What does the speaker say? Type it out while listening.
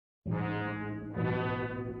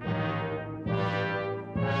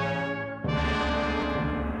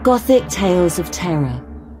Gothic Tales of Terror.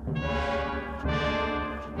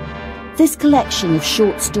 This collection of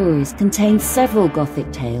short stories contains several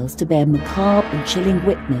Gothic tales to bear macabre and chilling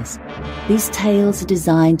witness. These tales are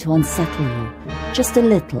designed to unsettle you, just a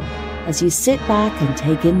little, as you sit back and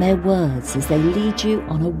take in their words as they lead you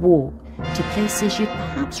on a walk to places you'd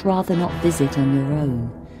perhaps rather not visit on your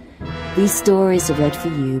own. These stories are read for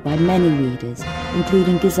you by many readers,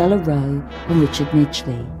 including Gisela Rowe and Richard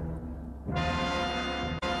Midgley.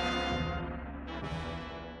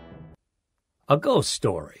 A Ghost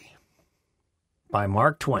Story by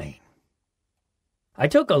Mark Twain. I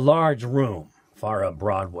took a large room far up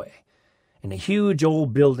Broadway, in a huge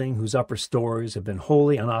old building whose upper stories had been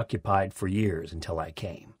wholly unoccupied for years until I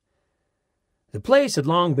came. The place had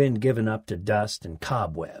long been given up to dust and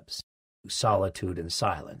cobwebs, to solitude and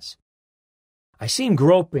silence. I seemed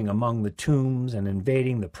groping among the tombs and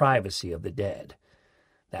invading the privacy of the dead.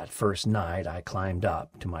 That first night I climbed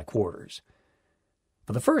up to my quarters.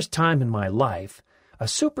 For the first time in my life, a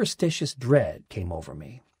superstitious dread came over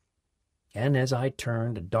me, and as I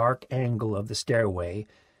turned a dark angle of the stairway,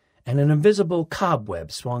 and an invisible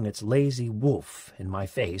cobweb swung its lazy wolf in my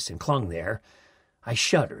face and clung there, I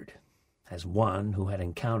shuddered, as one who had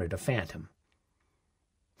encountered a phantom.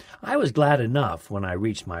 I was glad enough when I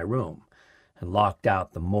reached my room and locked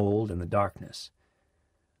out the mold and the darkness.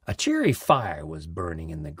 A cheery fire was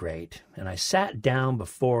burning in the grate, and I sat down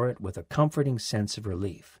before it with a comforting sense of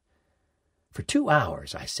relief. For 2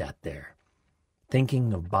 hours I sat there,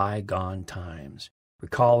 thinking of bygone times,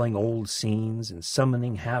 recalling old scenes and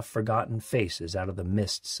summoning half-forgotten faces out of the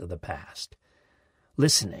mists of the past,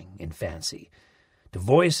 listening, in fancy, to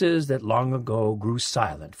voices that long ago grew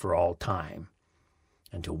silent for all time,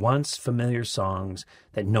 and to once familiar songs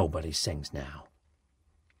that nobody sings now.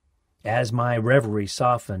 As my reverie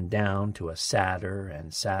softened down to a sadder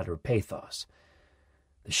and sadder pathos,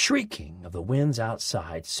 the shrieking of the winds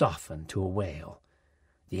outside softened to a wail.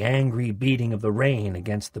 The angry beating of the rain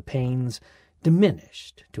against the panes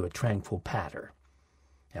diminished to a tranquil patter,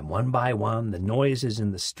 and one by one the noises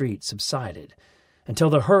in the street subsided until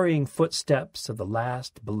the hurrying footsteps of the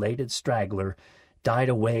last belated straggler died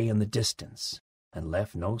away in the distance and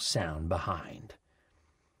left no sound behind.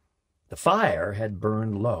 The fire had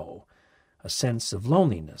burned low. A sense of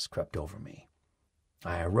loneliness crept over me.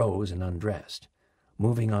 I arose and undressed,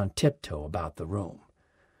 moving on tiptoe about the room,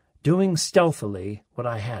 doing stealthily what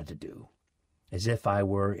I had to do, as if I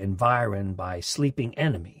were environed by sleeping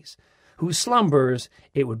enemies, whose slumbers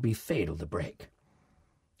it would be fatal to break.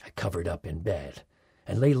 I covered up in bed,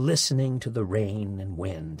 and lay listening to the rain and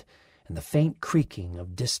wind, and the faint creaking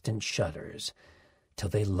of distant shutters, till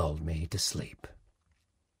they lulled me to sleep.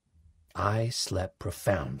 I slept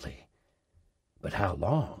profoundly, but how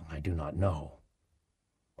long I do not know.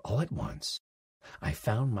 All at once I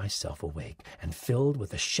found myself awake and filled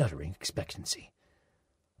with a shuddering expectancy.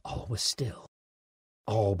 All was still,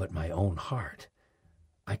 all but my own heart.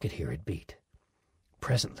 I could hear it beat.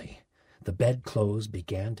 Presently the bedclothes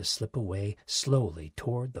began to slip away slowly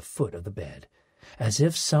toward the foot of the bed, as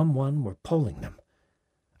if someone were pulling them.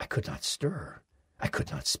 I could not stir. I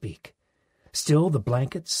could not speak. Still the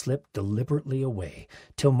blankets slipped deliberately away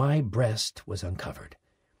till my breast was uncovered.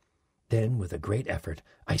 Then, with a great effort,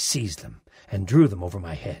 I seized them and drew them over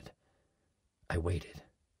my head. I waited,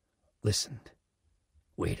 listened,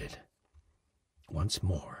 waited. Once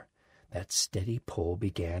more that steady pull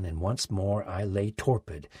began, and once more I lay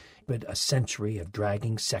torpid, but a century of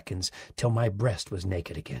dragging seconds till my breast was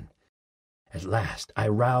naked again. At last I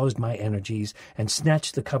roused my energies and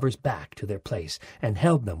snatched the covers back to their place and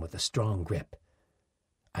held them with a strong grip.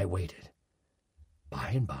 I waited. By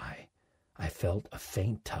and by I felt a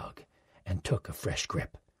faint tug and took a fresh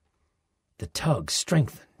grip. The tug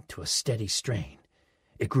strengthened to a steady strain.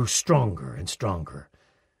 It grew stronger and stronger.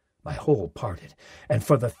 My hold parted, and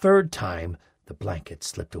for the third time the blanket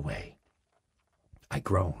slipped away. I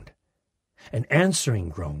groaned. An answering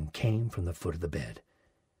groan came from the foot of the bed.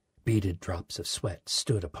 Beaded drops of sweat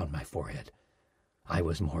stood upon my forehead. I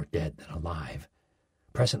was more dead than alive.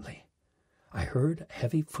 Presently I heard a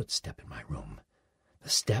heavy footstep in my room, the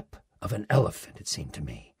step of an elephant, it seemed to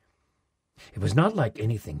me. It was not like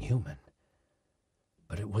anything human,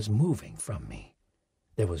 but it was moving from me.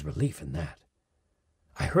 There was relief in that.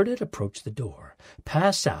 I heard it approach the door,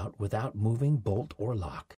 pass out without moving bolt or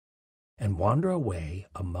lock, and wander away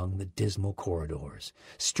among the dismal corridors,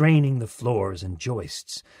 straining the floors and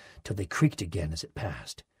joists till they creaked again as it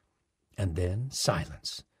passed. And then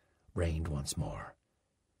silence reigned once more.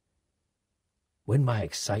 When my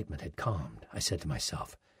excitement had calmed, I said to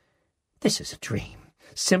myself, This is a dream,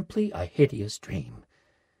 simply a hideous dream.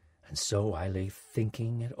 And so I lay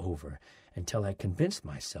thinking it over until I convinced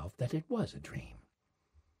myself that it was a dream.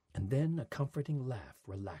 And then a comforting laugh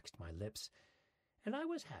relaxed my lips, and I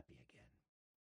was happy again.